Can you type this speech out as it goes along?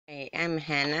Hi, I'm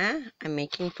Hannah. I'm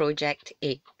making project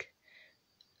egg.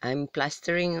 I'm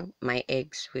plastering my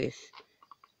eggs with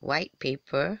white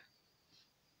paper.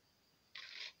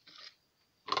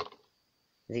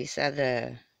 These are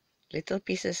the little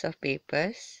pieces of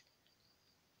papers.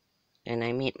 And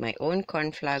I made my own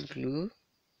corn flour glue.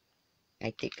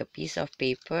 I take a piece of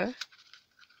paper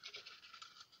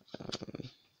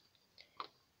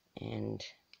and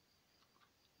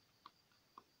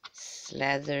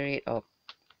slather it, or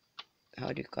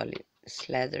how do you call it?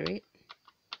 Slather it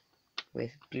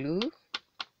with glue.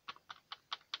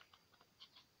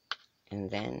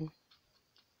 And then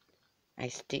I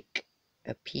stick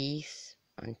a piece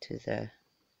onto the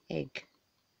egg.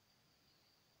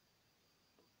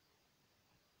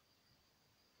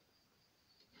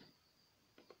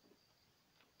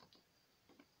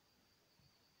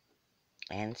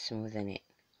 And smoothen it.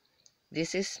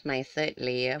 This is my third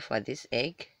layer for this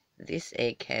egg. This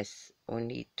egg has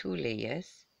only 2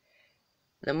 layers.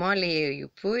 The more layer you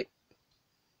put,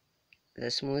 the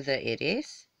smoother it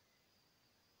is.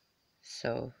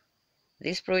 So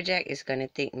this project is going to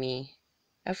take me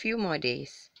a few more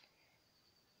days.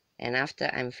 And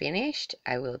after I'm finished,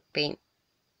 I will paint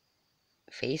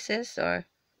faces or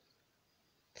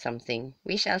something.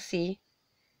 We shall see.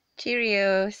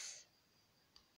 Cheerios!